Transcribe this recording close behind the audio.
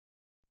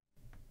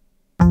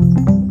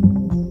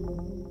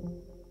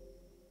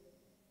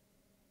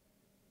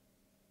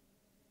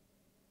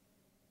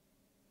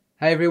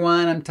Hi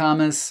everyone, I'm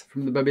Thomas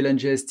from the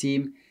Babylon.js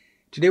team.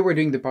 Today we're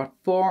doing the part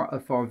 4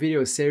 of our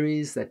video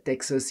series that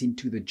takes us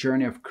into the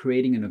journey of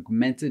creating an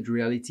augmented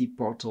reality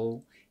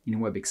portal in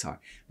WebXR.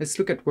 Let's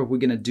look at what we're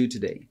going to do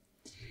today.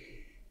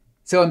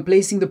 So I'm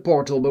placing the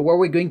portal, but what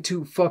we're going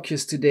to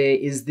focus today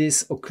is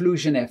this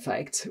occlusion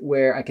effect,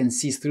 where I can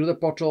see through the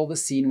portal the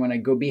scene. When I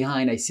go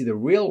behind, I see the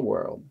real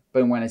world,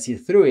 but when I see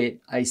through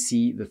it, I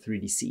see the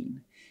 3D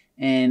scene.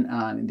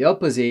 And the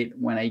opposite,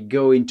 when I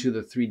go into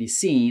the 3D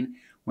scene,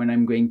 when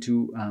I'm going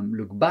to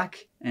look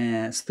back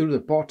through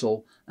the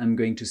portal, I'm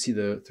going to see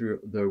through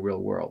the real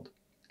world.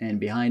 And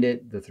behind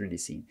it, the 3D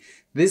scene.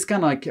 This is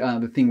kind of like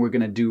the thing we're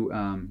going to do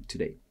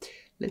today.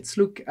 Let's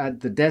look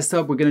at the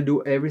desktop. We're going to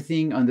do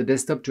everything on the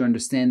desktop to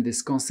understand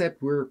this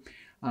concept. We're,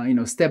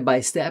 step by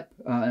step,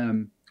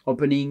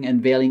 opening and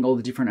unveiling all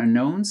the different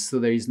unknowns, so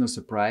there is no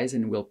surprise,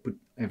 and we'll put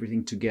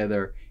everything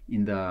together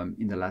in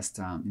the last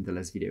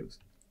videos.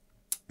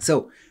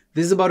 So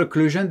this is about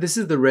occlusion. This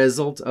is the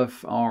result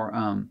of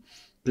our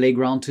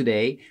playground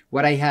today.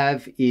 What I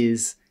have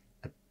is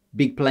a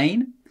big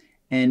plane,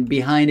 and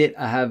behind it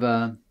I have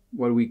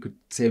what we could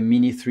say a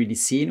mini 3D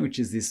scene, which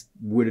is this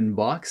wooden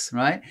box,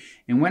 right?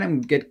 And when I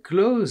get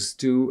close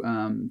to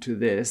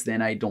this,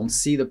 then I don't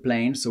see the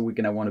plane, so we're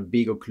gonna want a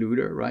big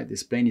occluder, right?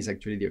 This plane is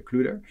actually the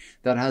occluder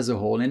that has a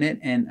hole in it,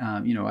 and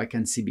I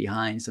can see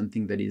behind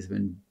something that is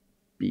even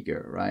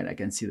bigger, right? I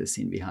can see the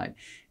scene behind,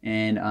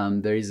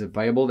 and there is a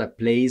variable that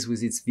plays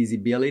with its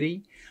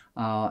visibility,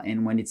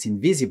 and when it's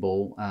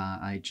invisible,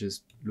 I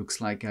just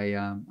looks like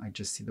I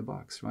just see the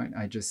box, right?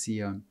 I just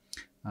see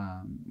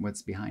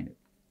what's behind it.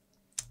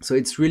 So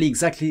it's really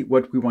exactly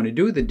what we want to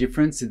do. The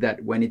difference is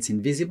that when it's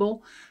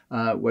invisible,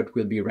 what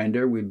will be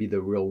rendered will be the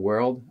real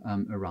world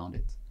around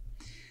it.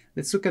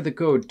 Let's look at the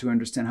code to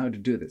understand how to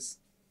do this.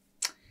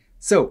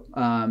 So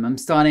I'm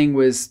starting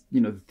with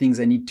the things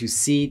I need to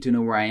see to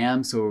know where I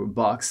am. So a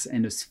box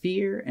and a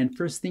sphere. And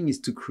first thing is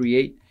to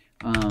create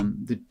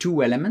the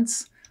two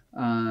elements,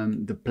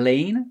 the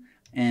plane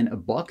and a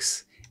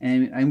box.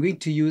 And I'm going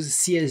to use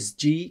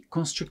CSG,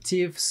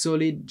 constructive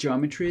solid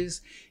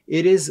geometries.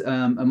 It is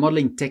a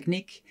modeling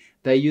technique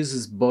that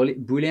uses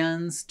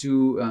booleans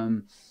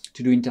to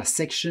do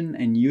intersection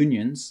and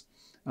unions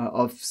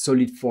of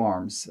solid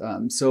forms.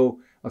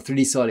 Of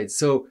 3D solids.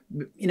 So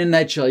in a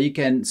nutshell, you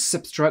can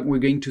subtract. We're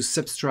going to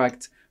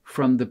subtract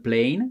from the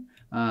plane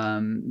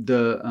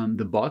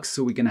the box,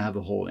 so we're gonna have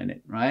a hole in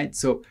it, right?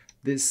 So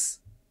this,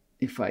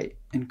 if I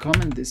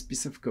uncomment this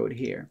piece of code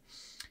here,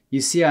 you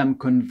see I'm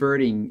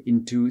converting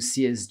into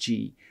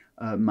CSG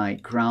my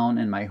ground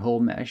and my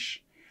hole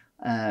mesh,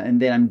 and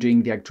then I'm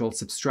doing the actual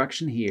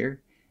subtraction here,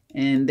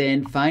 and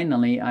then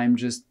finally I'm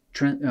just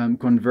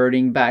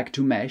converting back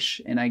to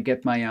mesh, and I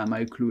get my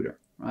my occluder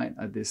right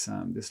at this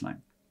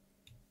line.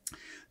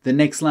 The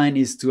next line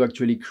is to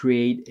actually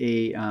create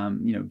a,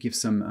 give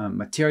some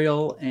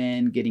material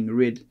and getting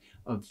rid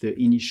of the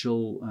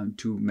initial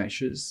two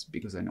meshes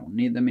because I don't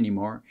need them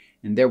anymore.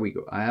 And there we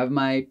go. I have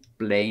my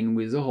plane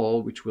with a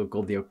hole, which we'll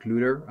call the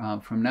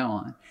occluder from now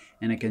on.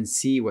 And I can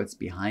see what's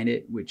behind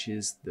it, which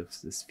is the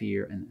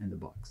sphere and the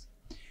box.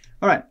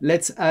 All right,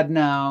 let's add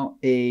now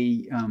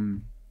a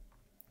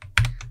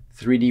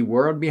 3D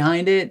world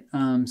behind it.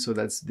 So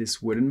that's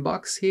this wooden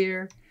box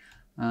here.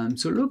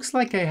 So it looks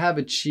like I have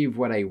achieved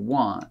what I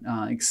want,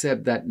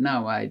 except that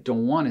now I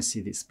don't want to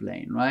see this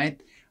plane, right?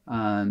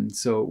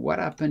 So what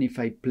happens if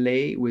I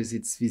play with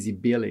its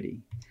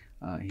visibility?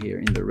 Here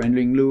in the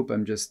rendering loop,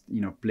 I'm just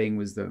playing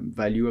with the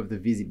value of the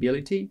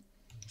visibility.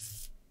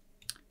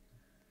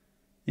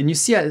 And you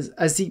see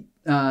as it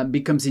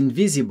becomes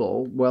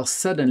invisible, well,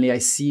 suddenly I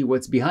see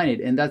what's behind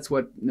it. And that's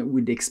what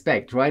we'd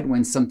expect, right?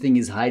 When something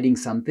is hiding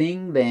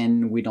something,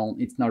 then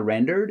it's not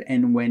rendered.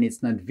 And when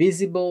it's not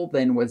visible,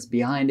 then what's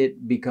behind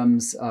it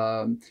becomes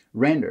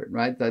rendered,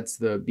 right? That's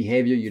the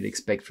behavior you'd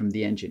expect from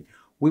the engine.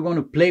 We want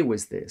to play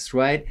with this,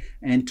 right?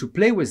 And to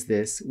play with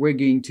this, we're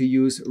going to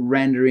use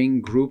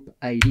rendering group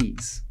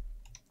IDs.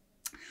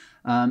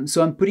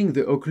 So I'm putting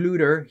the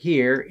occluder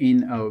here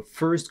in a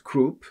first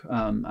group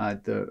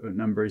at the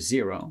number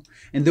 0.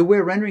 And the way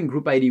rendering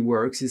group ID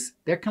works is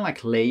they're kind of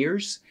like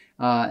layers,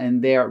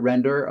 and they are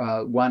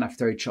render one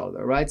after each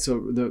other, right?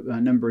 So the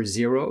number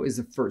 0 is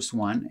the first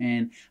one,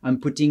 and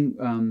I'm putting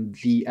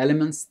the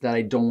elements that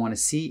I don't want to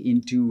see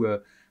into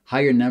a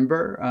higher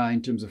number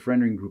in terms of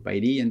rendering group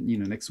ID, and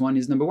next one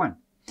is number 1.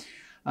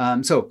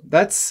 So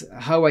that's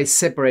how I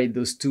separate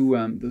those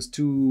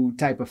two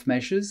type of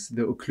meshes,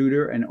 the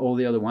occluder and all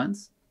the other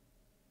ones.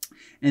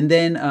 And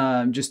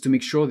then just to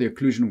make sure the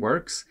occlusion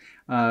works,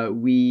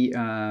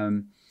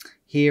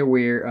 here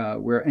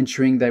we're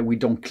ensuring that we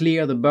don't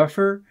clear the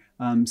buffer.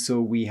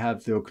 So we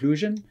have the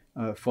occlusion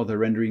for the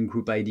rendering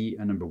group ID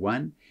number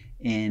 1,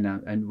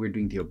 and we're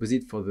doing the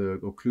opposite for the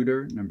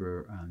occluder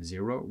number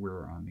 0.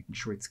 We're making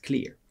sure it's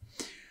clear.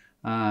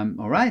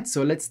 All right,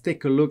 so let's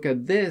take a look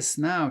at this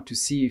now to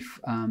see if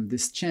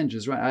this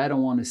changes, right? I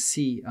don't want to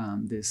see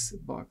this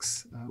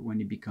box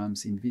when it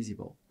becomes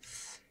invisible.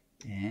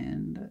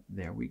 And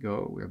there we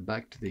go. We're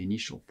back to the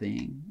initial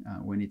thing.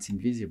 When it's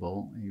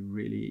invisible,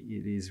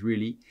 it is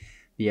really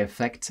the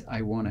effect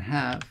I want to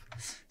have.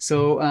 So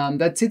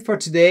that's it for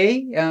today.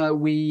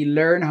 We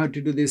learn how to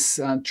do this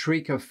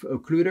trick of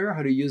occluder,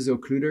 how to use the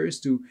occluders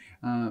to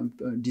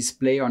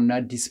display or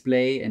not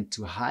display and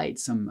to hide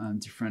some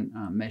different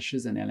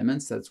meshes and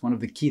elements. That's one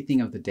of the key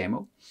things of the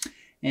demo.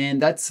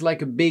 And that's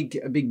like a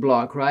big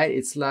block, right?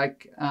 It's like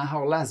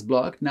our last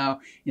block.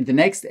 Now, in the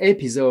next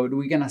episode,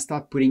 we're gonna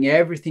start putting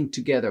everything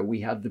together.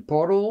 We have the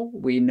portal,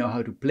 we know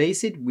how to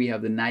place it, we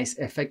have the nice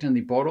effect on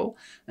the portal,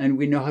 and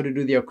we know how to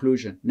do the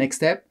occlusion. Next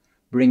step,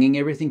 bringing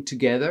everything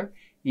together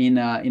in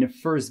a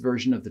first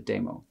version of the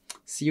demo.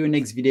 See you in the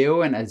next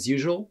video, and as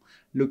usual,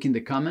 look in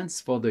the comments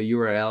for the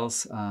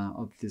URLs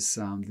of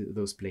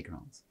those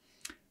playgrounds.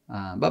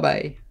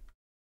 Bye-bye.